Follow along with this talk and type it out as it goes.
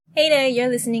Hey there, you're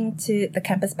listening to the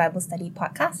Campus Bible Study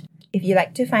podcast. If you'd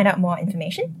like to find out more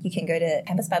information, you can go to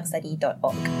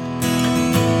campusbiblestudy.org.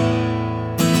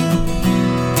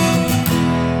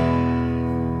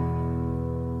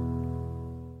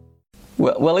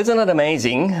 Well, isn't it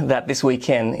amazing that this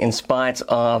weekend, in spite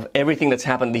of everything that's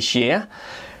happened this year,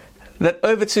 that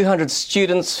over 200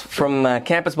 students from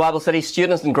Campus Bible Study,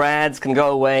 students and grads, can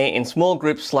go away in small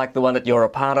groups like the one that you're a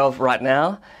part of right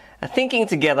now, thinking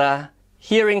together,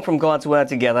 hearing from God's Word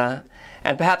together,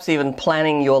 and perhaps even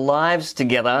planning your lives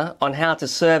together on how to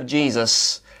serve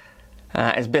Jesus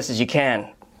as best as you can.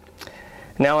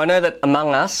 Now, I know that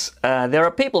among us, there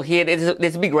are people here,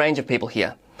 there's a big range of people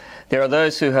here. There are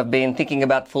those who have been thinking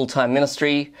about full-time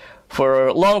ministry for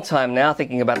a long time now,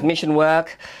 thinking about mission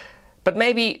work, but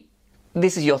maybe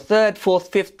this is your third,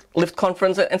 fourth, fifth Lift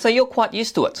conference, and so you're quite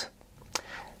used to it.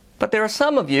 But there are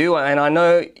some of you, and I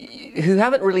know, who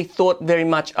haven't really thought very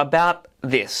much about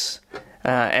this,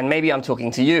 and maybe I'm talking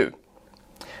to you.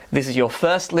 This is your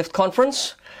first Lift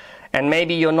conference, and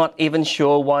maybe you're not even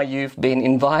sure why you've been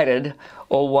invited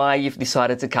or why you've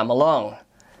decided to come along.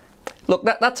 Look,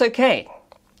 that's okay.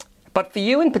 But for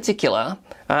you in particular,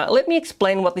 let me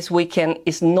explain what this weekend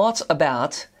is not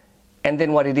about and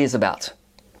then what it is about.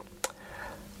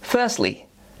 Firstly,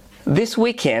 this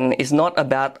weekend is not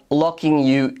about locking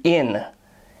you in.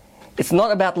 It's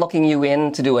not about locking you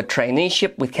in to do a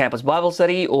traineeship with Campus Bible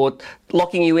Study, or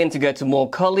locking you in to go to Moore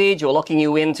College, or locking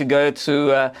you in to go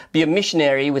to be a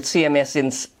missionary with CMS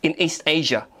in East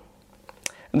Asia.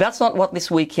 That's not what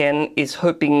this weekend is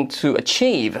hoping to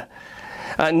achieve.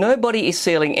 Nobody is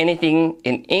sealing anything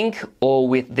in ink or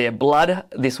with their blood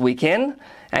this weekend.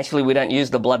 Actually, we don't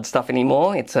use the blood stuff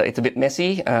anymore. It's a bit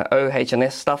messy,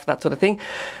 OH&S stuff, that sort of thing.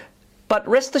 But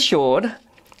rest assured,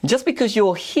 just because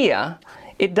you're here,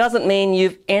 it doesn't mean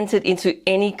you've entered into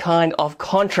any kind of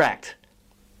contract.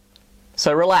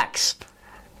 So relax.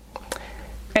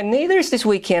 And neither is this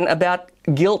weekend about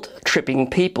guilt-tripping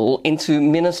people into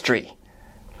ministry.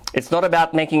 It's not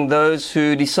about making those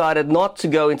who decided not to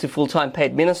go into full-time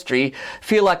paid ministry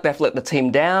feel like they've let the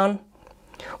team down,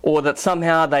 or that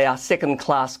somehow they are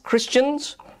second-class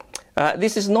Christians.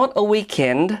 This is not a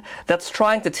weekend that's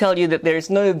trying to tell you that there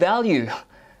is no value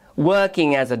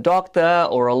working as a doctor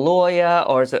or a lawyer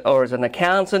or as an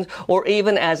accountant or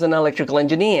even as an electrical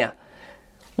engineer.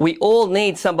 We all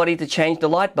need somebody to change the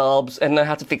light bulbs and know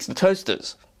how to fix the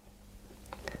toasters.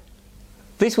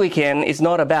 This weekend is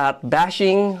not about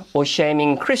bashing or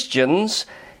shaming Christians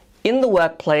in the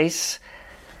workplace.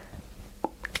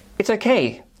 It's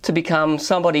okay to become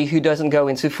somebody who doesn't go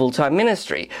into full-time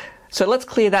ministry. So let's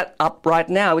clear that up right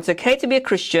now. It's okay to be a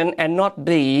Christian and not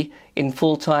be in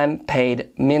full-time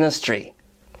paid ministry.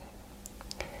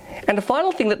 And the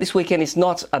final thing that this weekend is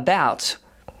not about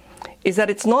is that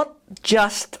it's not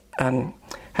just, how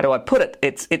do I put it?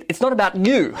 It's not about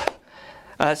you.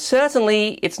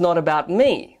 Certainly, it's not about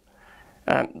me.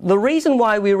 The reason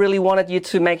why we really wanted you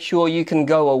to make sure you can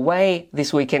go away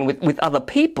this weekend with other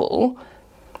people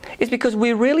is because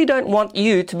we really don't want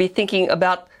you to be thinking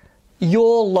about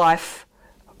your life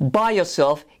by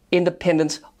yourself,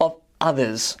 independent of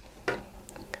others.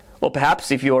 Or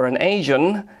perhaps if you're an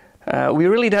Asian, we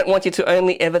really don't want you to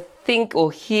only ever think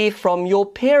or hear from your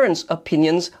parents'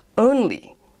 opinions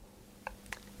only.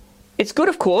 It's good,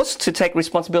 of course, to take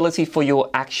responsibility for your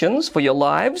actions, for your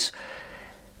lives,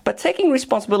 but taking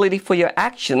responsibility for your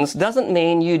actions doesn't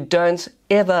mean you don't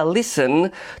ever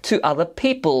listen to other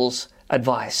people's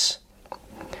advice.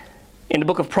 In the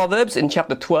book of Proverbs, in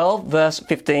chapter 12, verse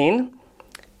 15,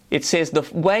 it says, "The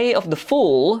way of the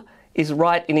fool is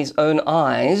right in his own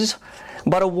eyes,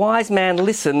 but a wise man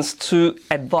listens to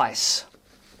advice."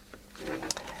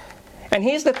 And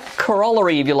here's the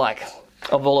corollary, if you like,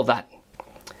 of all of that.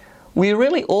 We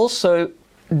really also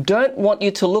don't want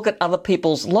you to look at other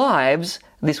people's lives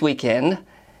this weekend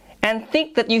and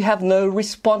think that you have no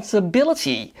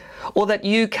responsibility, or that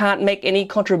you can't make any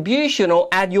contribution or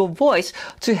add your voice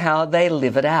to how they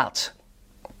live it out.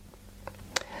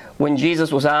 When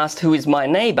Jesus was asked, "Who is my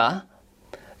neighbor?"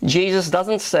 Jesus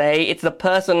doesn't say it's the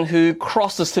person who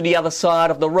crosses to the other side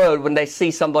of the road when they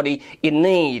see somebody in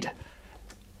need.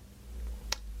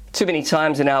 Too many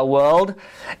times in our world,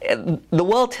 the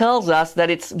world tells us that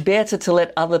it's better to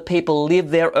let other people live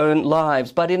their own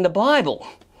lives. But in the Bible,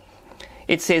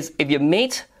 it says, if you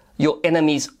meet your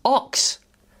enemy's ox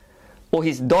or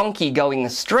his donkey going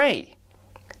astray,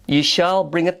 you shall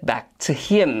bring it back to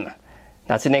him.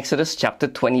 That's in Exodus chapter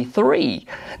 23.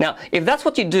 Now, if that's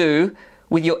what you do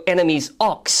with your enemy's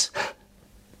ox,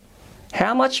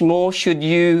 how much more should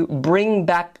you bring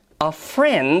back a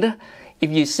friend if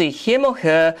you see him or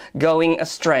her going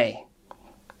astray?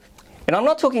 And I'm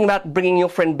not talking about bringing your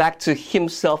friend back to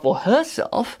himself or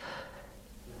herself.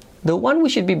 The one we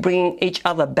should be bringing each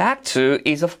other back to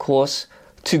is, of course,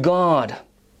 to God,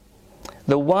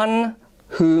 the one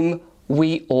whom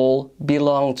we all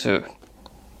belong to.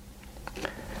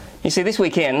 You see, this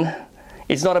weekend,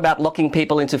 it's not about locking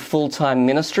people into full-time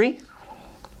ministry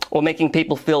or making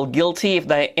people feel guilty if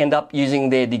they end up using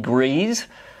their degrees.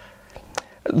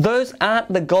 Those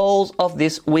aren't the goals of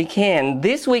this weekend.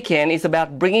 This weekend is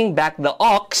about bringing back the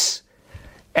ox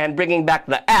and bringing back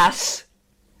the ass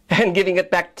and giving it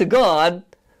back to God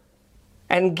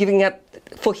and giving it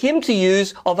for Him to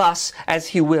use of us as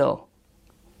He will.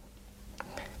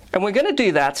 And we're going to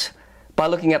do that by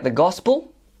looking at the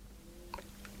gospel,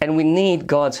 and we need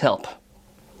God's help.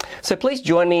 So please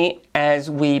join me as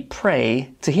we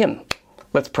pray to Him.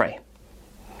 Let's pray.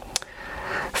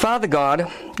 Father God,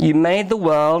 You made the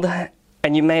world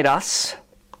and You made us.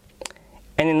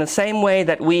 And in the same way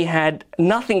that we had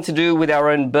nothing to do with our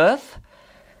own birth,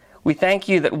 we thank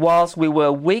You that whilst we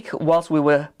were weak, whilst we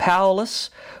were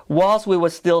powerless, whilst we were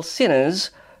still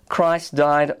sinners, Christ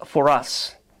died for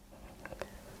us.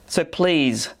 So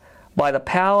please, by the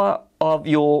power of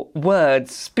Your word,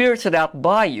 spirited out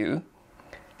by You,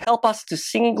 help us to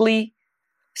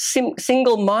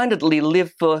single-mindedly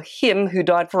live for Him who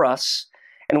died for us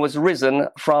and was risen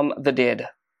from the dead.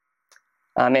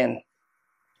 Amen.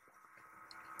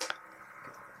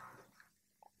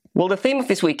 Well, the theme of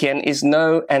this weekend is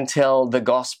Know and Tell the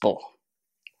Gospel.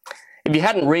 If you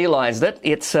hadn't realized it,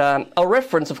 it's a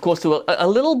reference, of course, to a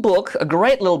little book, a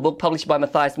great little book published by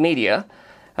Matthias Media,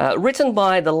 written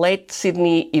by the late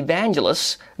Sydney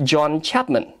evangelist John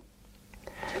Chapman.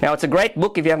 Now, it's a great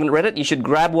book. If you haven't read it, you should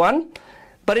grab one.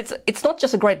 But it's not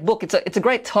just a great book. It's a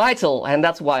great title, and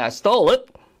that's why I stole it.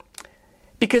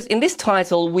 Because in this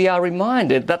title, we are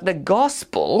reminded that the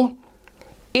gospel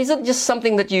isn't just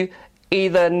something that you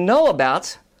either know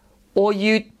about or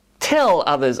you tell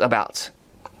others about.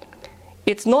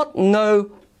 It's not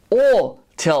know or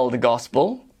tell the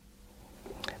gospel.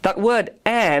 That word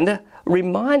 "and"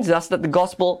 reminds us that the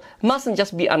gospel mustn't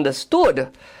just be understood,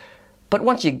 but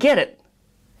once you get it,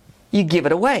 you give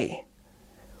it away.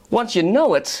 Once you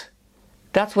know it,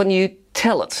 that's when you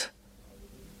tell it.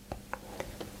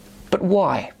 But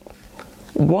why?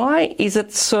 Why is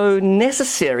it so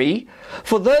necessary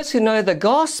for those who know the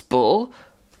gospel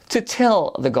to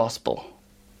tell the gospel?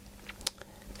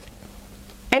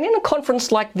 And in a conference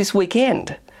like this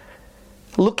weekend,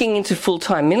 looking into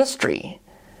full-time ministry,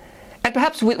 and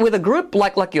perhaps with a group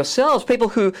like yourselves, people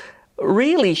who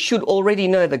really should already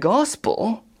know the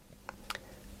gospel,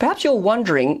 perhaps you're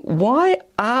wondering, why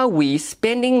are we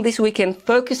spending this weekend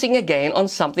focusing again on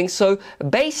something so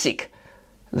basic,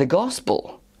 the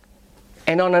gospel,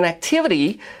 and on an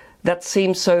activity that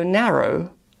seems so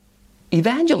narrow,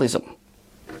 evangelism?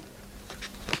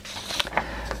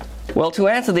 Well, to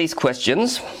answer these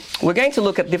questions, we're going to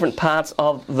look at different parts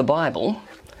of the Bible.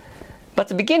 But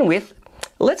to begin with,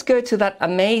 let's go to that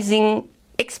amazing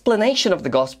explanation of the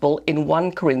gospel in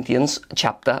 1 Corinthians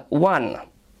chapter 1.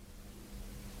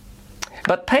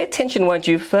 But pay attention, won't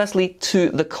you, firstly to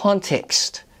the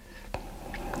context.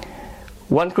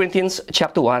 1 Corinthians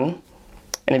chapter 1,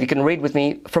 and if you can read with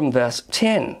me from verse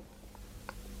 10.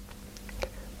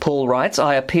 Paul writes,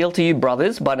 "I appeal to you,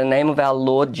 brothers, by the name of our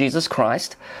Lord Jesus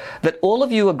Christ, that all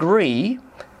of you agree,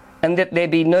 and that there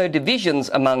be no divisions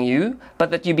among you,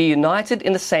 but that you be united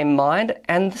in the same mind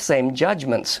and the same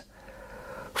judgments.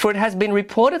 For it has been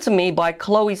reported to me by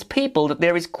Chloe's people that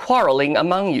there is quarreling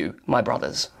among you, my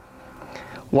brothers.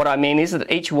 What I mean is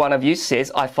that each one of you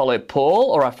says, I follow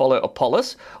Paul, or I follow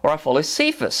Apollos, or I follow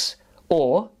Cephas,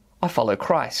 or I follow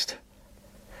Christ.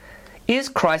 Is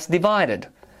Christ divided?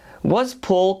 Was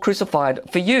Paul crucified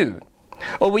for you?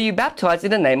 Or were you baptized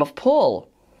in the name of Paul?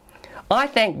 I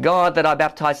thank God that I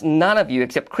baptized none of you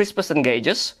except Crispus and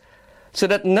Gaius, so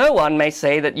that no one may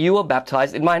say that you were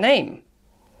baptized in my name.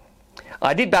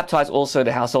 I did baptize also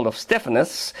the household of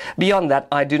Stephanas. Beyond that,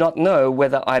 I do not know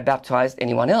whether I baptized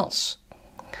anyone else.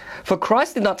 For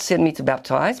Christ did not send me to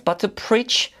baptize, but to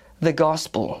preach the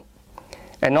gospel,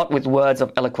 and not with words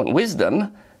of eloquent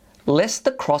wisdom, lest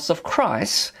the cross of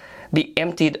Christ be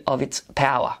emptied of its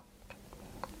power."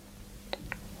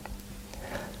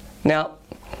 Now,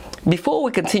 before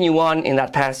we continue on in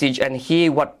that passage and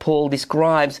hear what Paul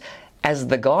describes as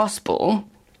the gospel,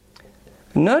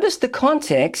 notice the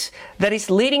context that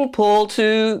is leading Paul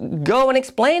to go and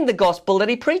explain the gospel that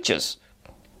he preaches.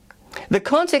 The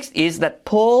context is that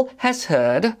Paul has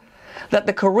heard that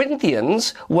the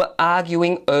Corinthians were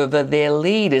arguing over their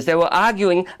leaders. They were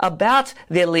arguing about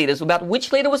their leaders, about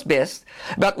which leader was best,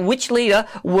 about which leader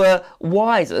was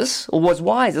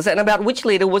wisest, and about which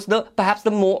leader was perhaps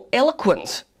the more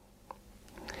eloquent.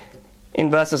 In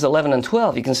verses 11 and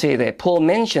 12, you can see there, Paul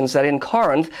mentions that in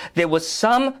Corinth, there were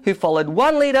some who followed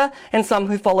one leader and some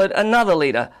who followed another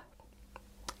leader.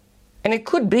 And it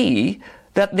could be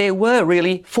that there were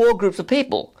really four groups of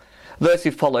people. Those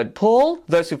who followed Paul,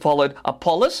 those who followed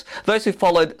Apollos, those who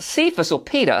followed Cephas or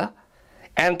Peter,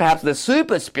 and perhaps the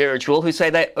super spiritual who say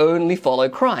they only follow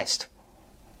Christ.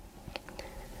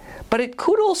 But it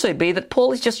could also be that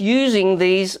Paul is just using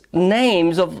these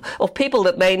names of people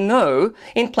that they know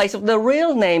in place of the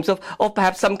real names of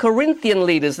perhaps some Corinthian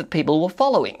leaders that people were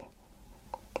following.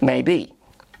 Maybe.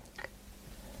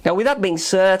 Now, without being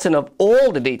certain of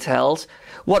all the details,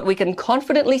 what we can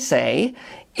confidently say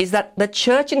is that the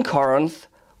church in Corinth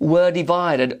were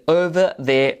divided over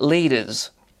their leaders.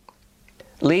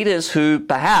 Leaders who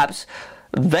perhaps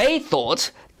they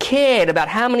thought cared about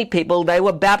how many people they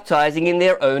were baptizing in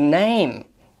their own name.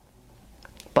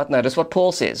 But notice what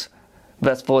Paul says.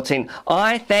 Verse 14,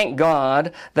 I thank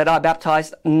God that I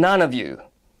baptized none of you,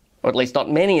 or at least not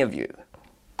many of you.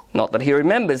 Not that he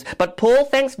remembers, but Paul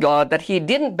thanks God that he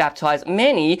didn't baptize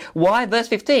many. Why? Verse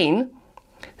 15,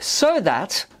 so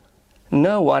that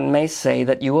no one may say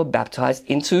that you were baptized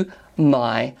into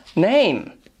my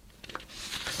name.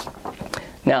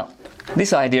 Now,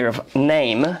 this idea of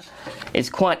name is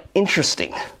quite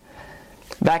interesting.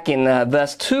 Back in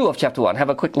verse 2 of chapter 1, have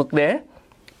a quick look there.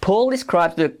 Paul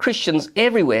describes the Christians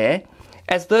everywhere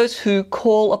as those who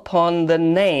call upon the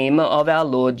name of our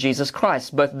Lord Jesus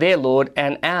Christ, both their Lord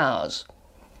and ours.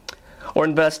 Or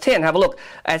in verse 10, have a look.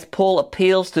 As Paul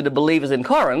appeals to the believers in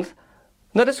Corinth,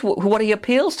 notice what he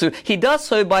appeals to. He does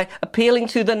so by appealing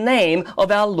to the name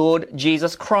of our Lord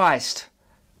Jesus Christ.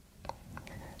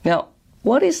 Now,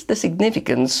 what is the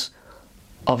significance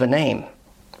of a name?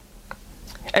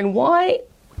 And why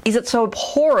is it so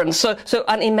abhorrent, so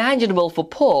unimaginable for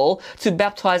Paul to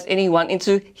baptize anyone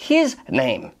into his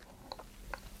name?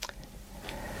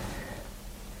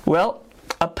 Well,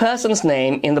 a person's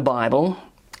name in the Bible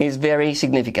is very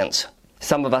significant.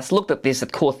 Some of us looked at this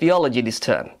at core theology this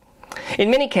term.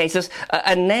 In many cases,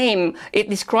 a name,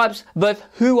 it describes both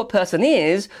who a person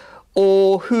is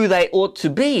or who they ought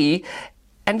to be,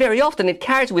 and very often it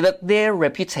carries with it their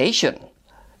reputation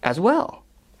as well.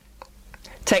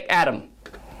 Take Adam.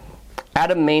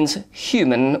 Adam means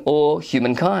human or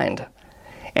humankind.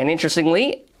 And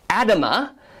interestingly,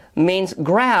 Adama means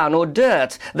ground or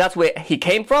dirt. That's where he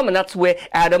came from, and that's where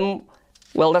Adam,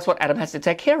 well, that's what Adam has to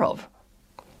take care of.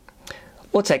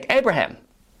 Or take Abraham.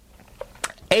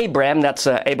 Abram, that's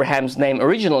Abraham's name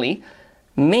originally,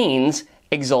 means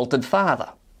exalted father.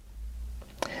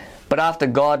 But after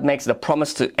God makes the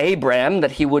promise to Abram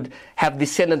that he would have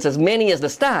descendants as many as the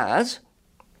stars,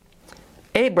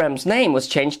 Abram's name was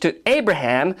changed to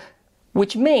Abraham,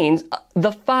 which means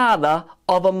the father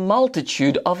of a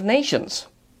multitude of nations.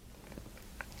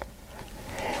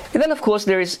 And then, of course,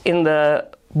 there is in the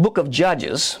book of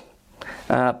Judges,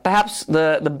 perhaps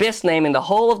the best name in the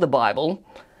whole of the Bible,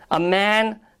 a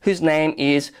man whose name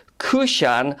is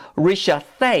Cushan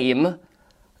Rishathaim,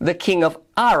 the king of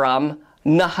Aram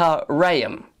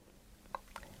Naharaim.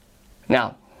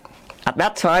 Now, at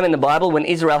that time in the Bible, when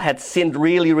Israel had sinned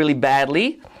really, really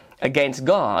badly against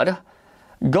God,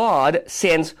 God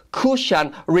sends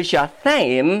Cushan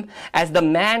Rishathaim as the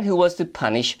man who was to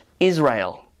punish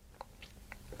Israel.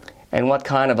 And what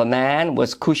kind of a man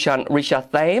was Cushan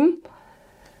Rishathaim?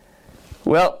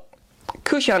 Well,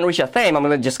 Cushan Rishathaim, I'm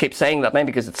going to just keep saying that name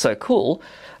because it's so cool.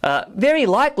 Very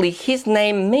likely his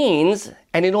name means,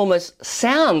 and it almost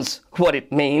sounds what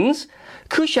it means,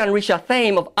 Cushan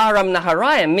Rishathaim of Aram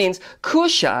Naharaim means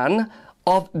Cushan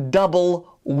of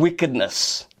double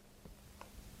wickedness.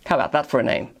 How about that for a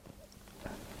name?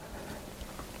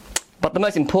 But the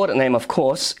most important name, of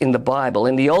course, in the Bible,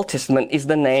 in the Old Testament, is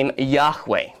the name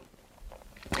Yahweh.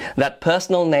 That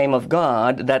personal name of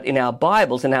God that in our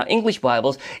Bibles, in our English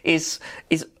Bibles, is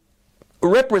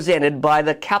represented by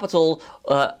the capital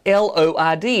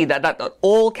L-O-R-D, that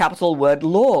all capital word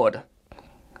Lord.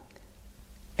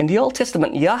 In the Old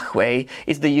Testament, Yahweh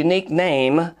is the unique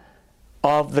name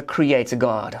of the Creator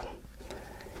God.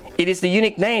 It is the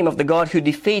unique name of the God who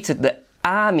defeated the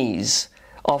armies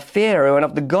of Pharaoh and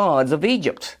of the gods of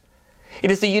Egypt.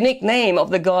 It is the unique name of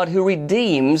the God who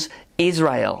redeems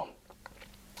Israel.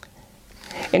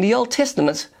 In the Old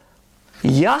Testament,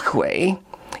 Yahweh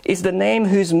is the name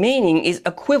whose meaning is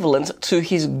equivalent to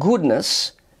his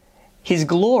goodness, his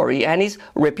glory, and his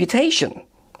reputation.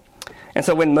 And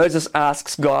so when Moses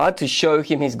asks God to show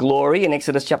him his glory in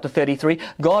Exodus chapter 33,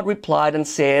 God replied and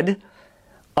said,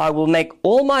 I will make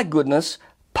all my goodness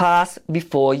pass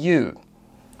before you,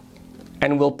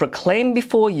 and will proclaim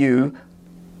before you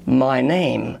my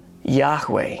name,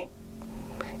 Yahweh.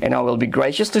 And I will be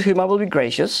gracious to whom I will be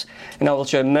gracious, and I will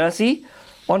show mercy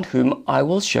on whom I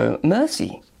will show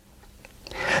mercy.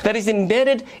 That is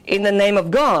embedded in the name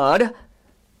of God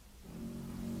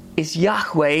is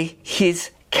Yahweh,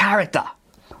 his character,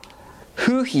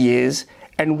 who he is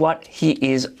and what he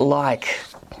is like.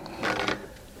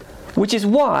 Which is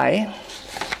why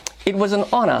it was an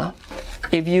honor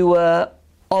if you were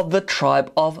of the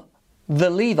tribe of the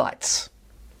Levites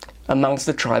amongst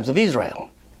the tribes of Israel.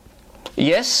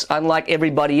 Yes, unlike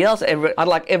everybody else,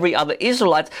 unlike every other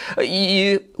Israelite,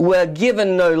 you were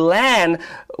given no land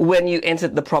when you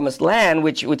entered the promised land,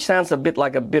 which sounds a bit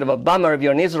like a bit of a bummer if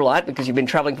you're an Israelite, because you've been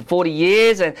traveling for 40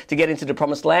 years and to get into the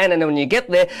promised land, and then when you get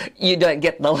there, you don't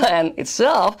get the land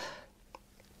itself.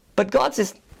 But God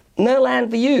says, no land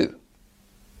for you.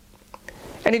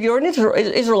 And if you're an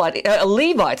Israelite, a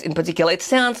Levite in particular, it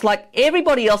sounds like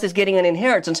everybody else is getting an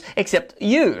inheritance except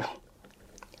you.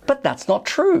 But that's not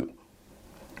true.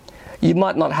 You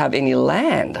might not have any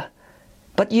land,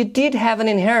 but you did have an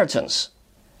inheritance.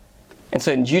 And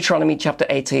so in Deuteronomy chapter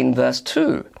 18, verse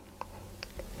 2,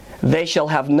 they shall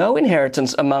have no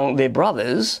inheritance among their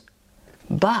brothers,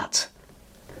 but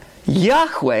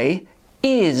Yahweh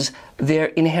is their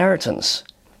inheritance,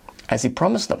 as he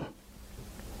promised them.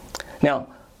 Now,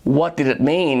 what did it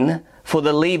mean for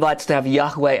the Levites to have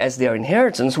Yahweh as their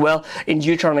inheritance? Well, in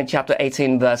Deuteronomy chapter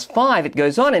 18, verse 5, it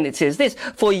goes on and it says this,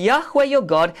 For Yahweh your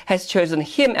God has chosen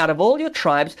him out of all your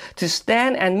tribes to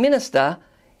stand and minister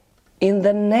in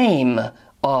the name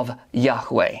of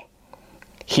Yahweh,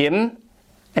 him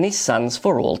and his sons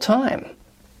for all time.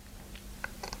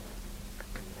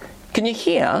 Can you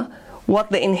hear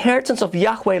what the inheritance of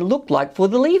Yahweh looked like for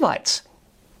the Levites?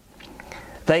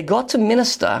 They got to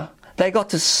minister, they got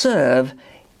to serve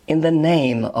in the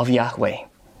name of Yahweh.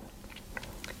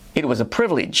 It was a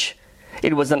privilege.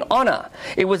 It was an honor.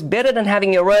 It was better than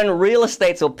having your own real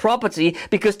estate or property,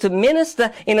 because to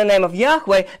minister in the name of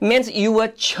Yahweh meant you were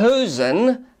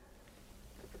chosen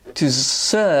to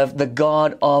serve the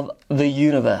God of the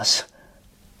universe.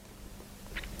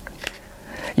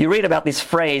 You read about this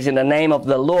phrase, in the name of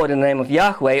the Lord, in the name of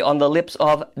Yahweh, on the lips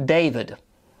of David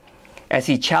as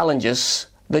he challenges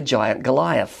the giant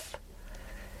Goliath.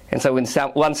 And so in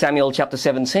 1 Samuel chapter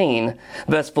 17,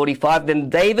 verse 45, Then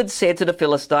David said to the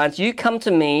Philistines, You come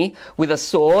to me with a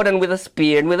sword and with a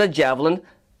spear and with a javelin,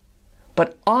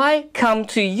 but I come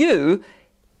to you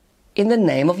in the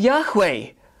name of Yahweh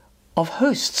of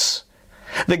hosts,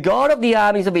 the God of the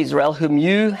armies of Israel, whom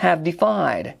you have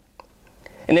defied.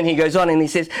 And then he goes on and he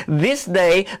says, This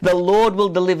day the Lord will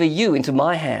deliver you into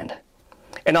my hand,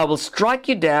 and I will strike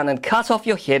you down and cut off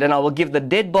your head, and I will give the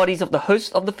dead bodies of the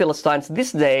host of the Philistines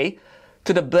this day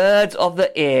to the birds of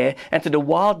the air and to the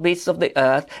wild beasts of the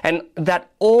earth, and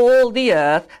that all the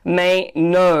earth may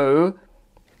know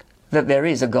that there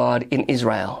is a God in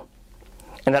Israel,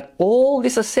 and that all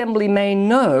this assembly may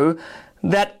know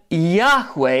that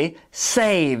Yahweh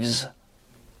saves,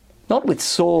 not with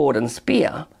sword and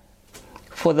spear,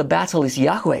 for the battle is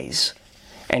Yahweh's,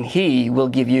 and he will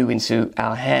give you into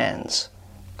our hands.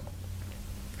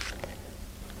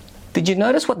 Did you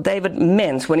notice what David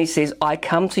meant when he says, I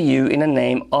come to you in the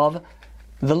name of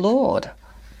the Lord?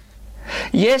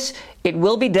 Yes, it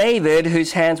will be David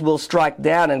whose hands will strike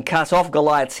down and cut off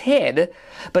Goliath's head,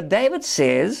 but David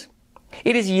says,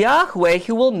 it is Yahweh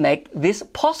who will make this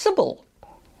possible.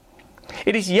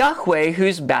 It is Yahweh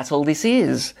whose battle this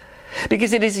is,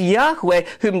 because it is Yahweh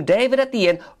whom David at the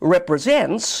end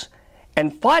represents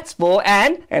and fights for,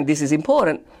 and this is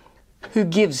important, who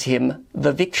gives him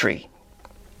the victory.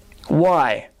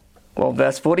 Why? Well,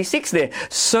 verse 46 there.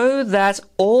 So that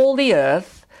all the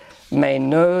earth may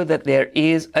know that there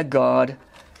is a God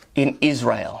in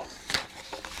Israel.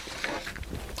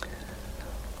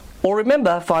 Or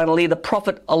remember, finally, the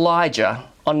prophet Elijah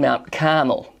on Mount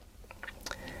Carmel,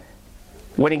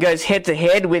 when he goes head to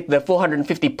head with the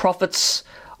 450 prophets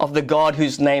of the god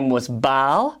whose name was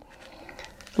Baal.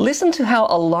 Listen to how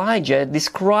Elijah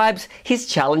describes his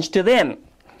challenge to them.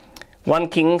 1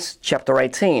 Kings chapter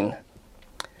 18.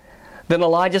 Then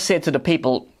Elijah said to the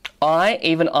people, I,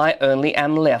 even I only,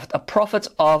 am left, a prophet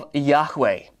of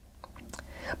Yahweh.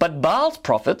 But Baal's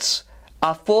prophets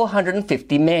are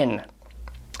 450 men.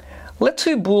 Let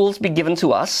 2 bulls be given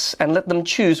to us, and let them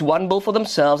choose 1 bull for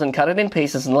themselves, and cut it in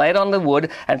pieces, and lay it on the wood,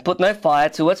 and put no fire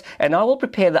to it, and I will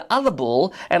prepare the other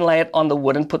bull, and lay it on the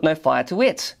wood, and put no fire to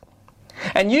it.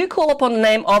 And you call upon the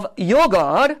name of your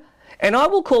God, and I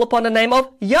will call upon the name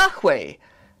of Yahweh.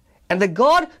 And the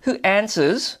God who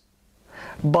answers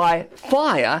by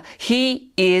fire,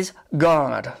 he is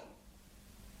God.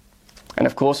 And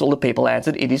of course all the people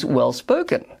answered, it is well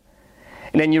spoken.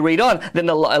 And then you read on, then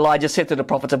Elijah said to the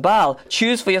prophets of Baal,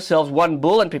 choose for yourselves one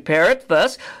bull and prepare it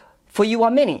first, for you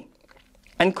are many,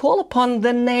 and call upon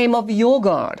the name of your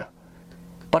God,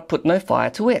 but put no fire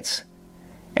to it.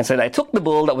 And so they took the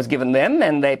bull that was given them,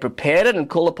 and they prepared it and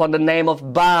called upon the name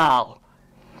of Baal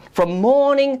from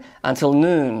morning until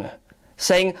noon,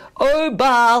 saying, O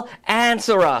Baal,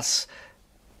 answer us.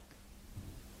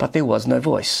 But there was no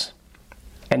voice,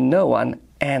 and no one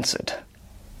answered.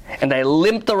 And they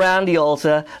limped around the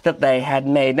altar that they had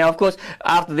made. Now, of course,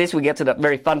 after this, we get to that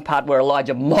very fun part where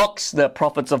Elijah mocks the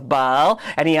prophets of Baal,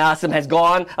 and he asks them, has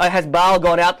Baal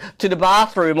gone out to the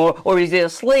bathroom, or is he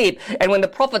asleep? And when the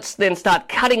prophets then start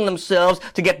cutting themselves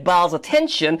to get Baal's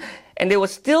attention, and there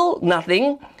was still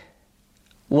nothing,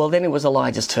 well, then it was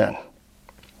Elijah's turn.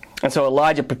 And so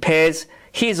Elijah prepares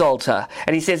his altar,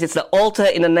 and he says it's the altar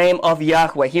in the name of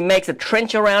Yahweh. He makes a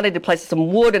trench around it, he places some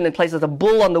wood, and then places a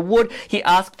bull on the wood. He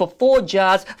asks for 4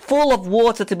 jars full of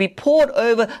water to be poured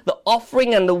over the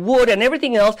offering and the wood and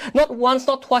everything else, not once,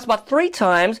 not twice, but 3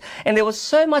 times. And there was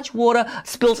so much water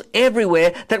spilled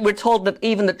everywhere that we're told that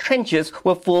even the trenches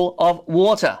were full of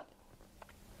water.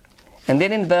 And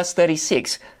then in verse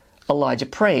 36, Elijah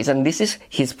prays, and this is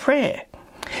his prayer.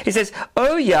 He says,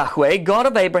 O Yahweh, God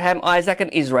of Abraham, Isaac,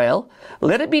 and Israel,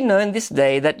 let it be known this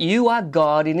day that you are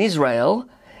God in Israel,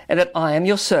 and that I am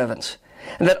your servant,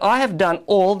 and that I have done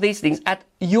all these things at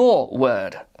your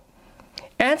word.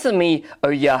 Answer me, O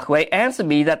Yahweh, answer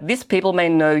me, that this people may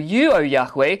know you, O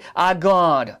Yahweh, are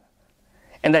God,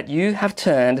 and that you have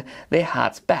turned their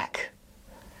hearts back.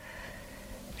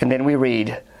 And then we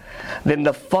read, then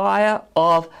the fire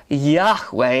of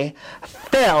Yahweh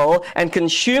fell and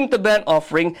consumed the burnt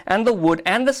offering and the wood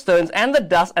and the stones and the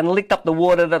dust and licked up the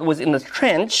water that was in the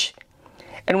trench.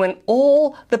 And when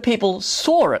all the people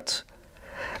saw it,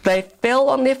 they fell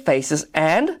on their faces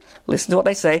and, listen to what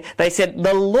they say, they said,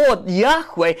 the Lord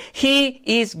Yahweh, he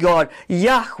is God.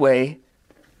 Yahweh,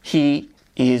 he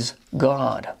is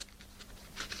God.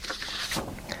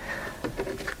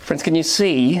 Friends, can you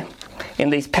see in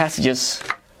these passages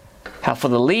how for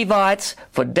the Levites,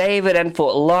 for David, and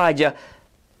for Elijah,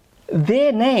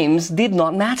 their names did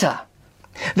not matter.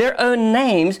 Their own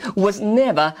names was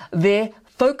never their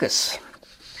focus.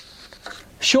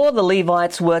 Sure, the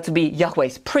Levites were to be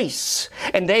Yahweh's priests,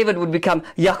 and David would become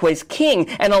Yahweh's king,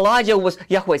 and Elijah was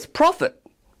Yahweh's prophet.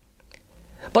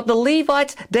 But the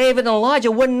Levites, David, and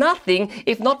Elijah were nothing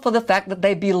if not for the fact that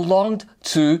they belonged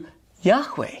to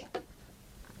Yahweh.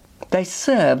 They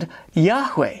served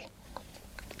Yahweh.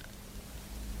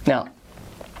 Now,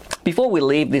 before we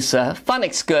leave this fun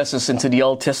excursus into the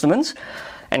Old Testament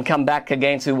and come back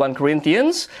again to 1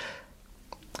 Corinthians,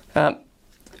 we're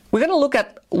going to look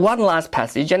at one last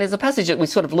passage, and it's a passage that we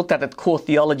sort of looked at core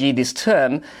theology this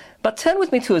term, but turn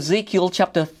with me to Ezekiel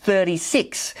chapter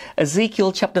 36.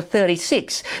 Ezekiel chapter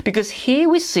 36, because here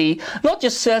we see not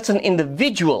just certain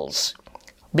individuals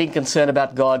being concerned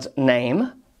about God's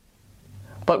name,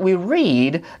 but we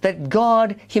read that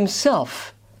God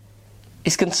himself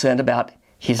is concerned about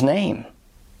his name.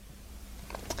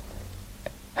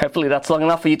 Hopefully that's long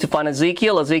enough for you to find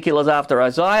Ezekiel. Ezekiel is after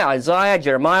Isaiah,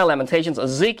 Jeremiah, Lamentations,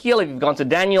 Ezekiel. If you've gone to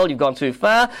Daniel, you've gone too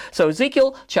far. So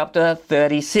Ezekiel chapter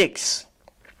 36.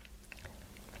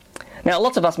 Now,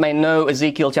 lots of us may know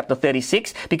Ezekiel chapter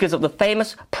 36 because of the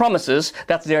famous promises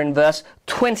that's there in verse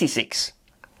 26.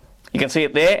 You can see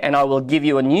it there, and I will give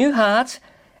you a new heart,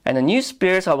 and a new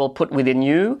spirit I will put within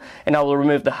you, and I will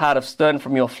remove the heart of stone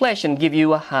from your flesh and give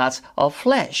you a heart of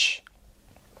flesh.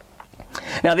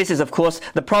 Now this is, of course,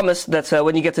 the promise that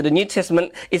when you get to the New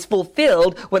Testament is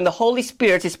fulfilled when the Holy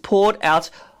Spirit is poured out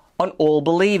on all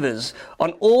believers,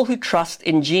 on all who trust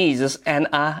in Jesus and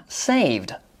are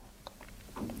saved.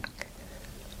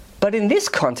 But in this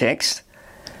context,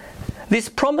 this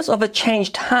promise of a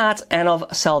changed heart and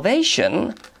of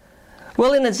salvation,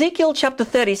 well, in Ezekiel chapter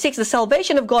 36, the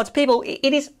salvation of God's people,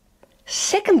 it is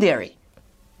secondary.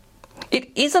 It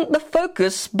isn't the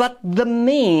focus, but the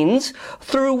means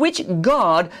through which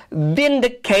God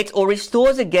vindicates or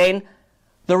restores again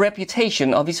the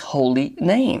reputation of his holy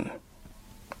name.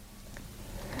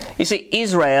 You see,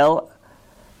 Israel,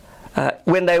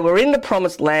 when they were in the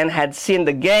promised land, had sinned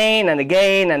again and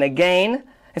again and again.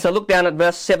 And so look down at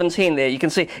verse 17 there. You can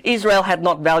see Israel had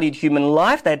not valued human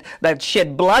life. They'd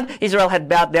shed blood. Israel had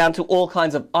bowed down to all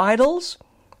kinds of idols.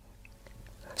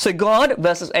 So God,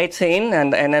 verses 18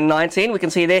 and 19, we can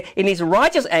see there, in his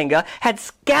righteous anger, had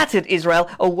scattered Israel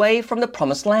away from the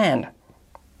promised land.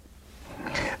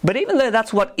 But even though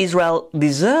that's what Israel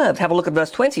deserved, have a look at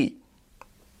verse 20.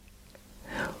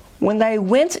 When they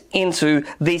went into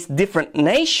these different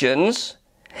nations,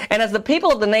 and as the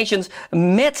people of the nations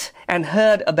met and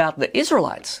heard about the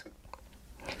Israelites,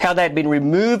 how they had been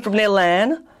removed from their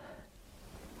land,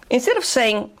 instead of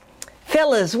saying,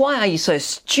 fellas, why are you so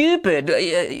stupid?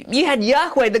 You had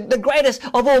Yahweh, the greatest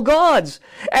of all gods,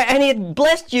 and he had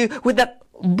blessed you with that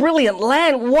brilliant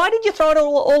land. Why did you throw it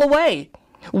all away?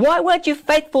 Why weren't you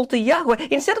faithful to Yahweh?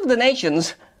 Instead of the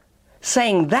nations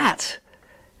saying that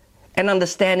and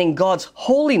understanding God's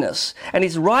holiness and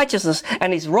his righteousness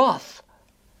and his wrath.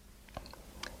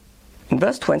 In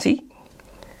verse 20,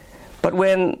 but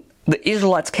when the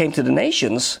Israelites came to the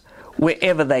nations,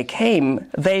 wherever they came,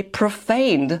 they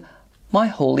profaned my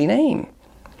holy name.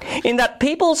 In that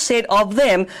people said of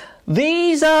them,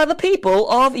 these are the people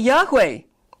of Yahweh.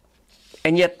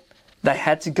 And yet they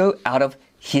had to go out of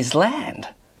his land.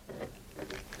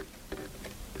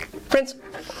 Friends,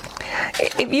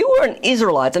 if you were an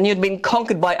Israelite and you'd been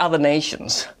conquered by other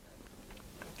nations,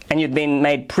 and you'd been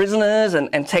made prisoners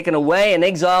and taken away and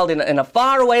exiled in a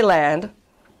faraway land,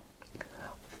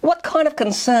 what kind of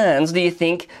concerns do you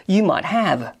think you might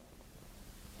have?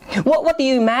 What do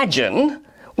you imagine?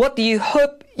 What do you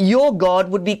hope your God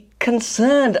would be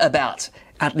concerned about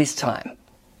at this time?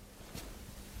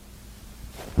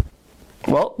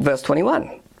 Well, verse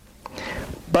 21.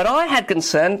 But I had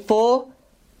concern for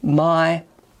my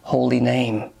holy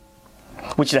name,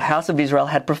 which the house of Israel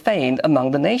had profaned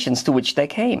among the nations to which they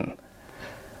came.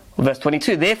 Verse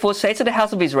 22, therefore say to the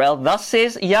house of Israel, thus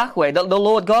says Yahweh, the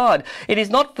Lord God, it is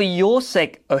not for your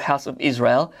sake, O house of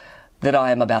Israel, that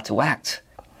I am about to act,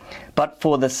 but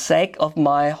for the sake of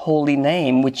my holy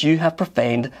name, which you have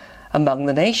profaned among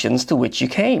the nations to which you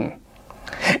came.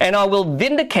 And I will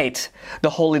vindicate the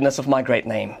holiness of my great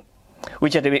name,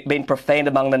 which had been profaned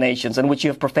among the nations, and which you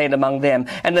have profaned among them.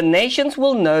 And the nations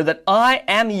will know that I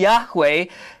am Yahweh,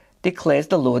 declares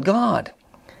the Lord God,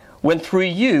 when through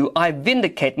you I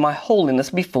vindicate my holiness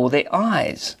before their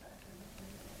eyes.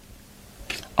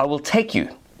 I will take you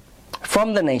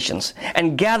from the nations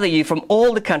and gather you from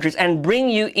all the countries and bring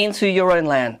you into your own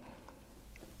land.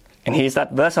 And here's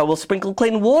that verse, I will sprinkle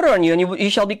clean water on you, and you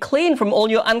shall be clean from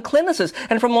all your uncleannesses,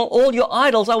 and from all your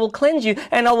idols I will cleanse you,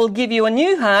 and I will give you a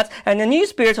new heart, and a new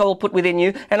spirit I will put within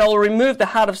you, and I will remove the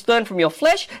heart of stone from your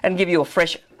flesh, and give you a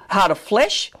fresh heart of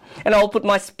flesh, and I will put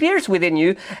my spirit within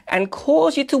you, and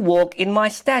cause you to walk in my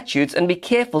statutes, and be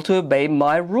careful to obey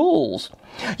my rules.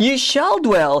 You shall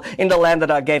dwell in the land that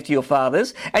I gave to your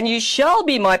fathers, and you shall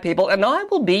be my people, and I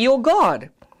will be your God.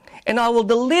 And I will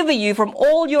deliver you from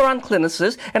all your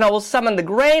uncleannesses, and I will summon the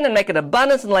grain and make it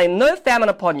abundance and lay no famine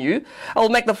upon you. I will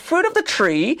make the fruit of the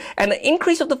tree and the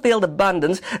increase of the field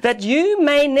abundance, that you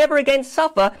may never again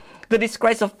suffer the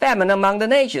disgrace of famine among the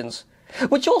nations.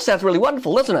 Which all sounds really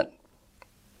wonderful, doesn't it?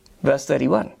 Verse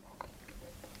 31.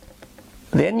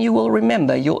 Then you will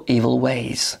remember your evil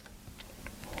ways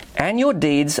and your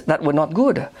deeds that were not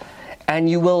good, and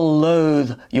you will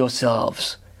loathe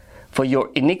yourselves for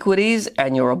your iniquities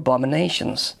and your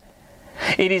abominations.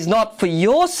 It is not for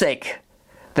your sake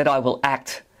that I will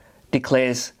act,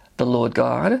 declares the Lord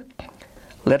God.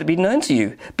 Let it be known to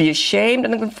you. Be ashamed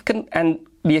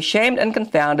and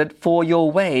confounded for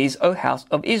your ways, O house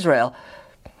of Israel.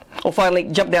 Or finally,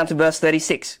 jump down to verse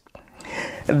 36.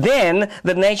 Then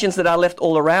the nations that are left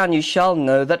all around you shall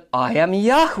know that I am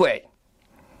Yahweh.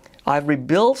 I have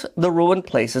rebuilt the ruined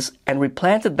places and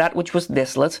replanted that which was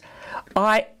desolate.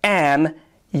 I am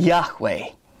Yahweh.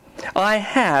 I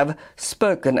have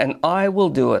spoken and I will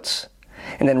do it.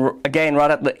 And then again,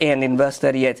 right at the end in verse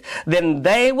 38, then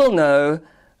they will know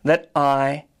that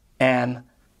I am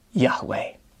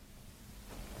Yahweh.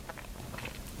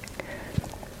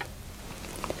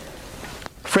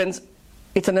 Friends,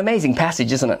 it's an amazing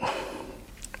passage, isn't it?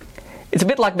 It's a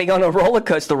bit like being on a roller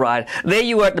coaster ride. There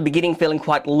you were at the beginning feeling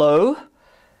quite low,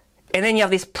 and then you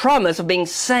have this promise of being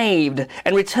saved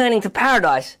and returning to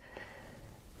paradise.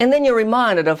 And then you're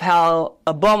reminded of how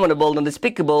abominable and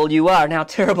despicable you are and how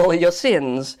terrible are your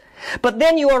sins. But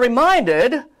then you are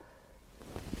reminded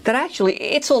that actually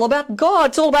it's all about God.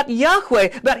 It's all about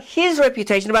Yahweh, about His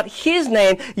reputation, about His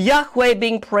name, Yahweh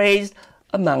being praised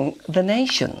among the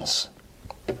nations.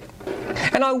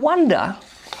 And I wondered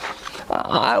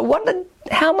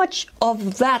how much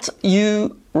of that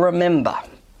you remember.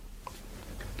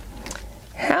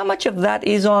 How much of that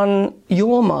is on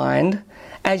your mind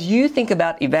as you think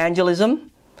about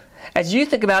evangelism, as you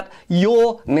think about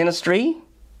your ministry,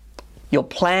 your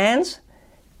plans,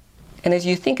 and as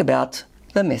you think about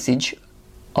the message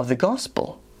of the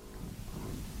gospel.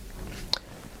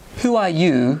 Who are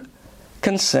you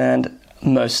concerned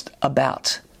most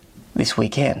about this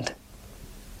weekend?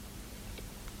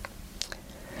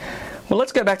 Well,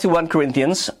 let's go back to 1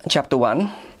 Corinthians chapter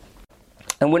 1.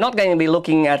 And we're not going to be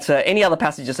looking at any other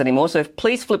passages anymore, so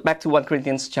please flip back to 1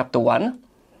 Corinthians chapter 1.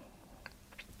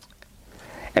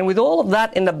 And with all of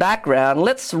that in the background,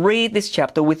 let's read this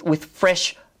chapter with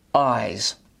fresh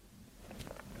eyes.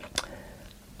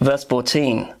 Verse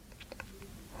 14.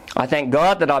 I thank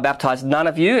God that I baptized none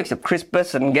of you except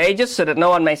Crispus and Gaius, so that no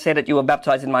one may say that you were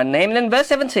baptized in my name. And then verse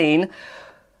 17.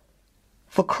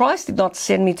 For Christ did not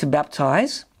send me to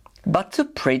baptize, but to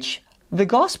preach the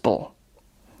gospel,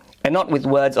 and not with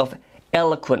words of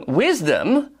eloquent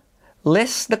wisdom,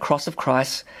 lest the cross of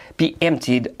Christ be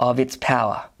emptied of its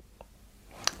power.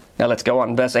 Now let's go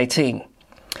on, verse 18.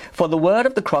 For the word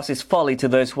of the cross is folly to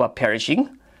those who are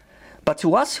perishing, but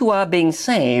to us who are being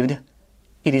saved,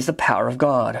 it is the power of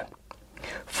God.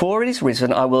 For it is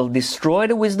written, I will destroy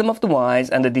the wisdom of the wise,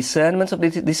 and the discernment of the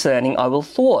discerning I will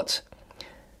thwart.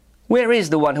 Where is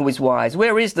the one who is wise?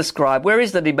 Where is the scribe? Where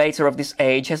is the debater of this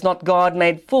age? Has not God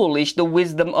made foolish the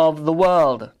wisdom of the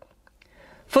world?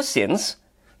 For since,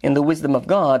 in the wisdom of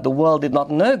God, the world did not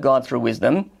know God through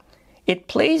wisdom, it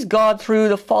pleased God through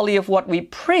the folly of what we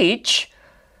preach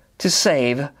to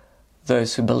save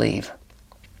those who believe.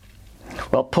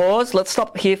 Well, pause. Let's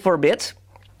stop here for a bit.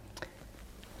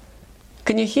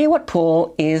 Can you hear what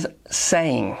Paul is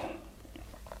saying?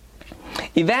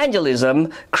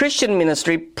 Evangelism, Christian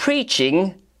ministry,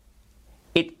 preaching,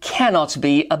 it cannot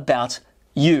be about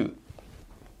you.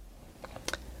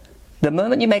 The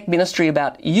moment you make ministry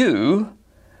about you,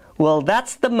 well,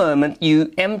 that's the moment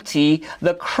you empty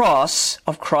the cross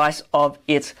of Christ of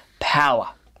its power.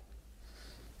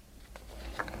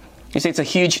 You see, it's a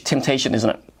huge temptation, isn't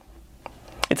it?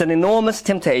 It's an enormous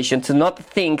temptation to not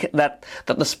think that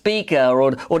the speaker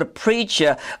or the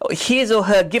preacher, his or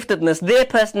her giftedness, their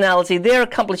personality, their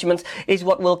accomplishments is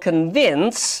what will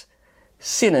convince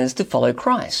sinners to follow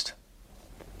Christ.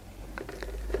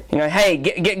 You know, hey,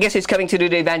 guess who's coming to do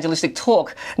the evangelistic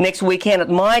talk next weekend at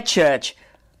my church?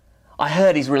 I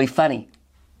heard he's really funny.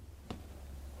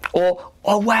 Or,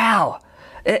 oh wow,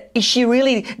 is she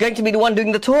really going to be the one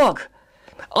doing the talk?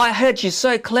 I heard she's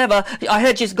so clever. I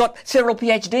heard she's got several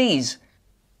PhDs.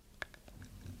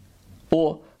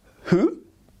 Or, who?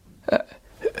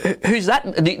 Who's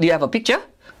that? Do you have a picture?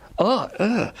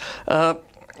 Oh,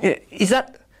 is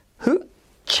that who?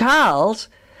 Charles?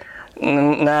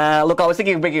 Nah, look, I was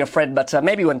thinking of bringing a friend, but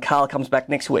maybe when Carl comes back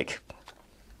next week.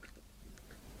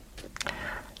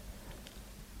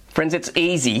 Friends, it's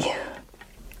easy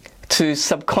to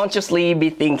subconsciously be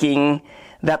thinking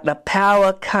that the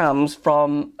power comes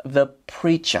from the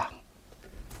preacher.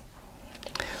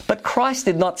 But Christ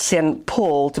did not send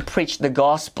Paul to preach the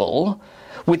gospel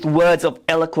with words of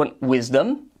eloquent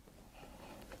wisdom.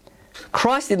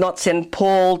 Christ did not send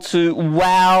Paul to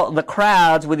wow the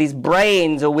crowds with his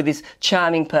brains or with his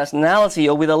charming personality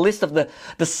or with a list of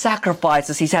the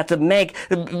sacrifices he's had to make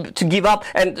to give up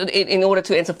and in order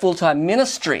to enter full-time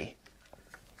ministry.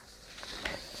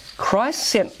 Christ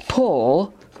sent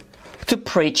Paul to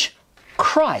preach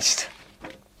Christ,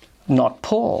 not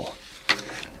Paul.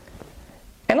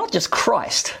 And not just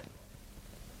Christ,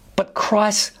 but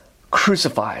Christ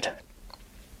crucified.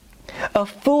 A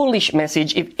foolish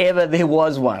message if ever there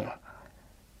was one.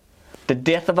 The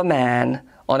death of a man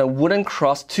on a wooden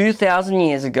cross 2,000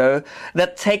 years ago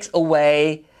that takes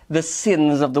away the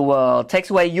sins of the world, takes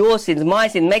away your sins, my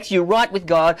sin, makes you right with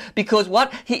God because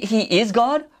what? He is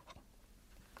God?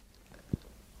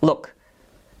 Look,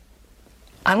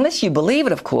 unless you believe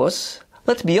it, of course,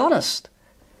 let's be honest.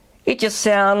 It just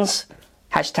sounds,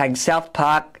 hashtag South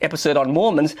Park episode on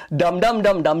Mormons, dumb, dumb,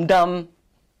 dumb, dumb, dumb.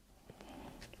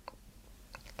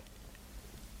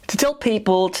 To tell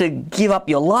people to give up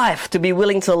your life, to be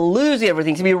willing to lose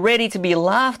everything, to be ready to be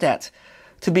laughed at,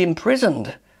 to be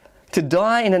imprisoned, to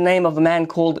die in the name of a man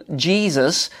called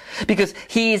Jesus because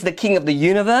he is the king of the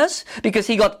universe, because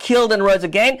he got killed and rose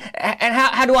again. And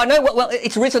how do I know? Well,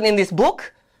 it's written in this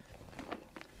book.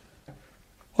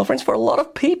 Well, friends, for a lot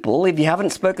of people, if you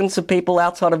haven't spoken to people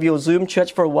outside of your Zoom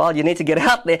church for a while, you need to get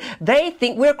out there. They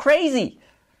think we're crazy.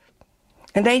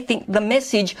 And they think the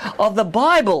message of the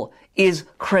Bible is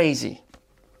crazy.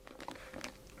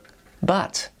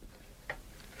 But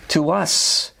to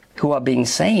us who are being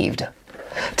saved,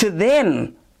 to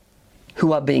them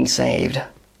who are being saved,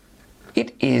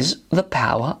 it is the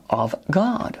power of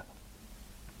God.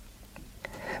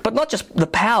 But not just the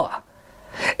power.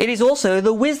 It is also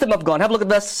the wisdom of God. Have a look at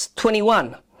verse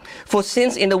 21. For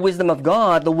since in the wisdom of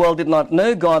God the world did not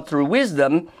know God through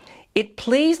wisdom, it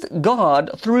pleased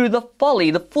God through the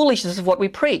folly, the foolishness of what we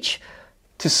preach,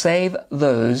 to save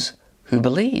those who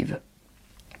believe.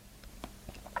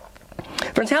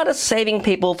 Friends, how does saving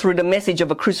people through the message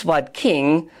of a crucified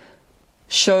king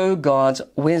show God's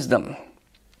wisdom?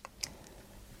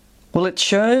 Well, it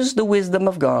shows the wisdom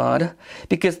of God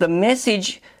because the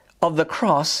message of the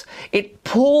cross, it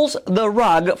pulls the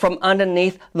rug from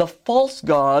underneath the false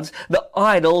gods, the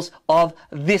idols of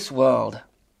this world.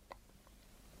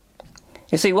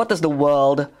 You see, what does the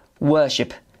world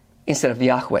worship instead of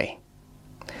Yahweh?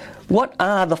 What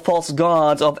are the false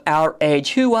gods of our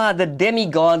age? Who are the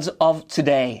demigods of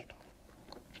today?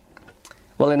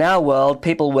 Well, in our world,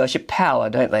 people worship power,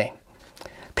 don't they?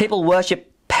 People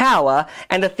worship power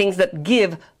and the things that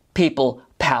give people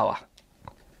power.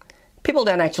 People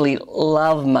don't actually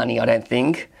love money, I don't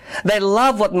think. They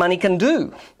love what money can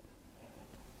do.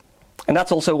 And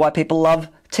that's also why people love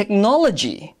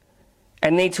technology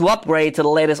and need to upgrade to the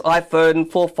latest iPhone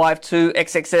 452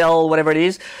 XXL, whatever it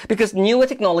is, because newer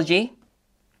technology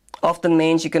often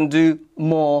means you can do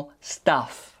more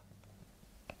stuff.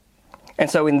 And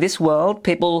so in this world,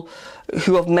 people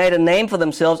who have made a name for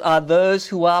themselves are those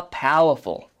who are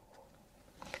powerful.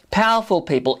 Powerful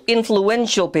people,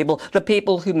 influential people, the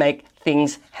people who make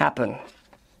things happen.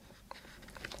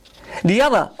 The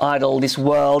other idol this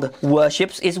world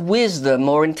worships is wisdom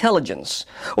or intelligence,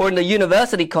 or in the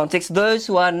university context, those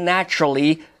who are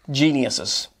naturally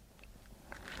geniuses.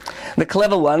 The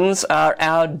clever ones are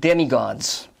our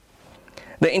demigods.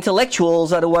 The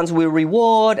intellectuals are the ones we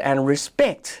reward and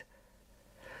respect.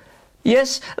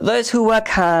 Yes, those who work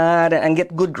hard and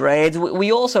get good grades,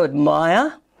 we also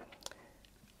admire,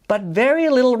 but very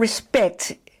little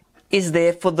respect is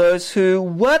there for those who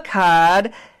work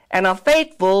hard and are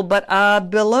faithful but are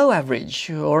below average,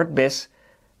 or at best,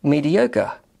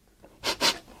 mediocre.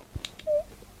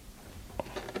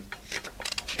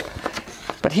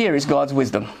 But here is God's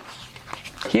wisdom.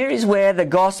 Here is where the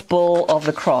gospel of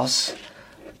the cross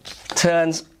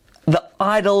turns the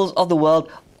idols of the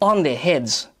world on their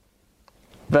heads.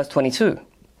 Verse 22.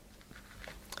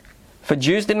 For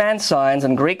Jews demand signs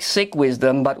and Greeks seek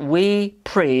wisdom, but we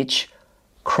preach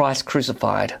Christ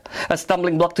crucified, a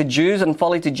stumbling block to Jews and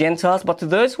folly to Gentiles, but to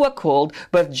those who are called,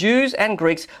 both Jews and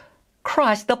Greeks,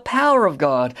 Christ, the power of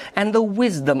God and the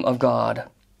wisdom of God.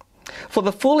 For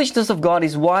the foolishness of God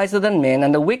is wiser than men,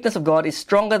 and the weakness of God is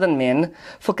stronger than men.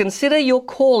 For consider your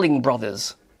calling,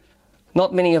 brothers.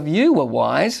 Not many of you were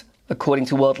wise, according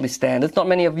to worldly standards. Not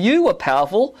many of you were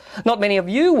powerful. Not many of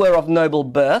you were of noble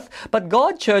birth. But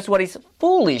God chose what is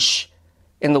foolish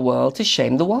in the world to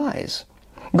shame the wise.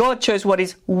 God chose what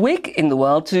is weak in the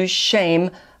world to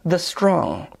shame the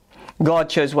strong. God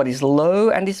chose what is low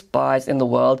and despised in the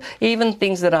world, even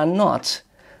things that are not,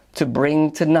 to bring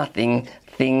to nothing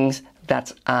things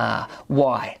that are.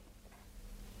 Why?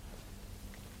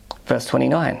 Verse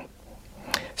 29.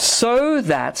 So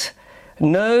that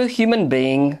no human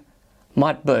being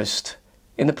might boast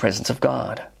in the presence of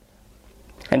God.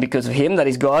 And because of him, that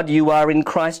is God, you are in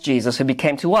Christ Jesus, who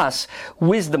became to us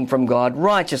wisdom from God,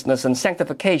 righteousness and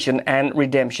sanctification and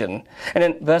redemption. And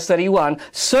in verse 31,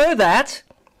 so that,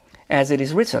 as it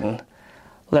is written,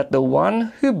 let the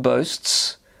one who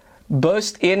boasts,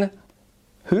 boast in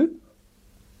who?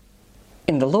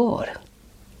 In the Lord.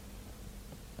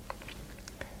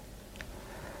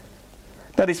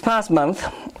 Now this past month,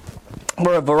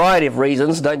 for a variety of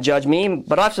reasons, don't judge me,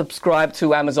 but I've subscribed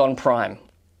to Amazon Prime.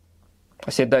 I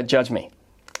said, don't judge me.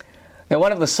 Now,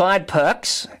 one of the side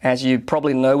perks, as you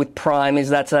probably know with Prime, is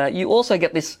that you also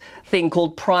get this thing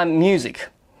called Prime Music.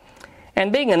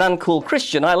 And being an uncool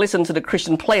Christian, I listen to the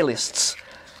Christian playlists.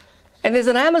 And there's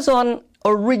an Amazon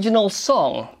original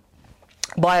song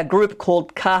by a group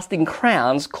called Casting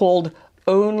Crowns called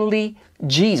Only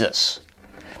Jesus.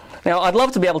 Now, I'd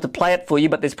love to be able to play it for you,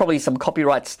 but there's probably some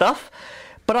copyright stuff.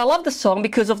 But I love the song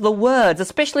because of the words,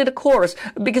 especially the chorus,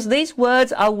 because these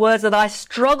words are words that I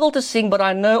struggle to sing, but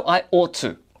I know I ought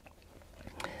to.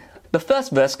 The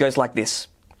first verse goes like this.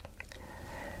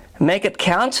 Make it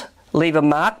count, leave a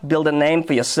mark, build a name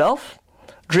for yourself.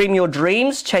 Dream your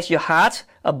dreams, chase your heart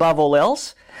above all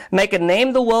else. Make a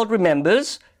name the world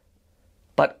remembers,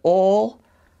 but all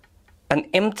an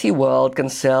empty world can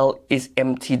sell is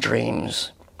empty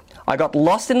dreams. I got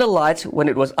lost in the light when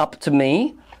it was up to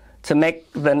me to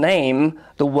make the name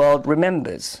the world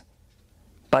remembers.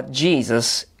 But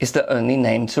Jesus is the only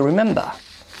name to remember.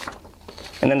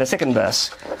 And then the second verse.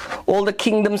 All the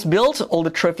kingdoms built, all the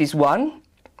trophies won,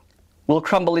 will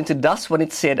crumble into dust when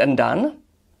it's said and done.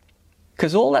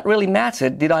 Because all that really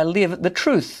mattered, did I live the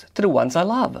truth to the ones I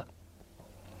love.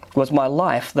 Was my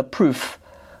life the proof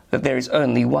that there is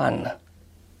only one,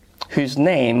 whose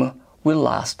name will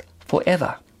last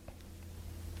forever?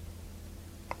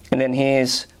 And then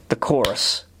here's the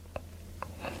chorus.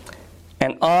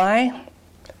 And I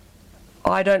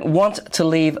don't want to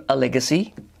leave a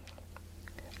legacy.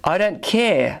 I don't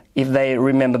care if they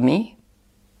remember me.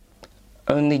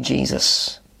 Only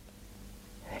Jesus.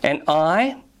 And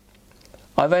I've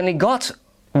only got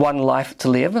one life to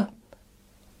live.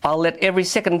 I'll let every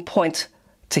second point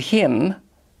to Him.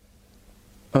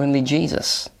 Only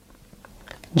Jesus.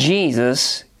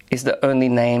 Jesus is the only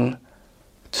name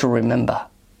to remember.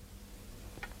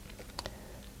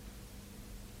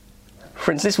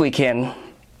 Friends, this weekend,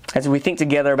 as we think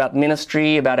together about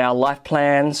ministry, about our life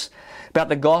plans, about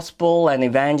the gospel and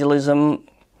evangelism,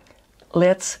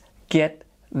 let's get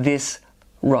this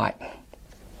right.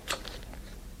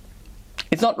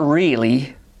 It's not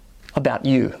really about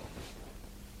you.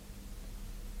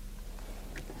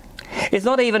 It's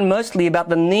not even mostly about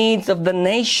the needs of the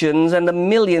nations and the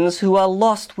millions who are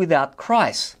lost without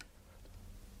Christ.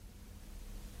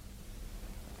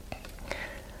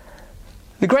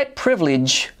 The great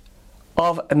privilege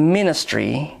of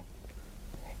ministry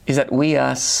is that we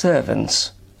are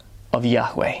servants of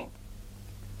Yahweh.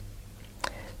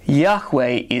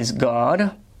 Yahweh is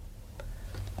God.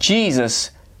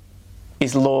 Jesus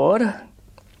is Lord.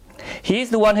 He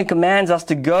is the one who commands us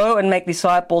to go and make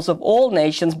disciples of all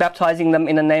nations, baptizing them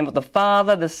in the name of the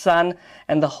Father, the Son,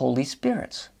 and the Holy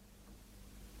Spirit.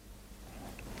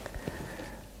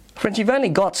 Friends, you've only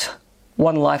got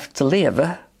one life to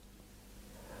live.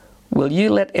 Will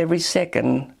you let every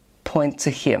second point to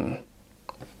Him?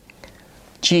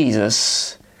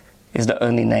 Jesus is the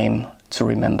only name to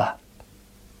remember.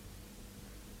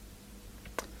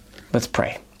 Let's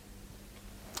pray.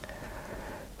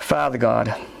 Father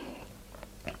God,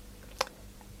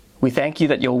 we thank You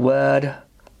that Your word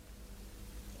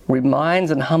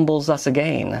reminds and humbles us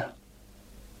again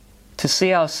to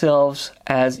see ourselves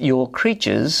as Your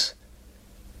creatures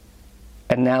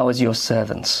and now as Your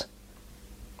servants.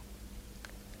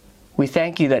 We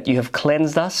thank You that You have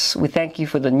cleansed us. We thank You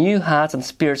for the new hearts and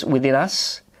spirits within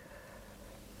us.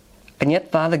 And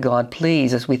yet, Father God,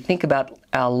 please, as we think about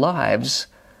our lives,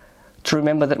 to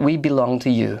remember that we belong to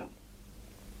You.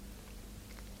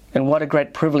 And what a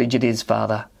great privilege it is,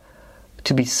 Father,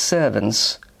 to be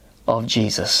servants of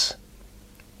Jesus.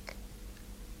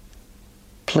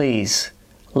 Please,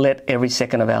 let every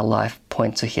second of our life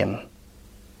point to Him.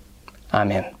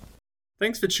 Amen.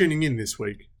 Thanks for tuning in this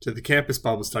week to the Campus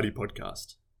Bible Study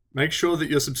Podcast. Make sure that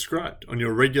you're subscribed on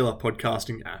your regular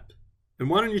podcasting app. And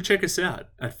why don't you check us out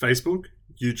at Facebook,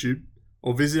 YouTube,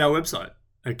 or visit our website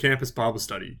at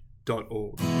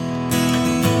campusbiblestudy.org.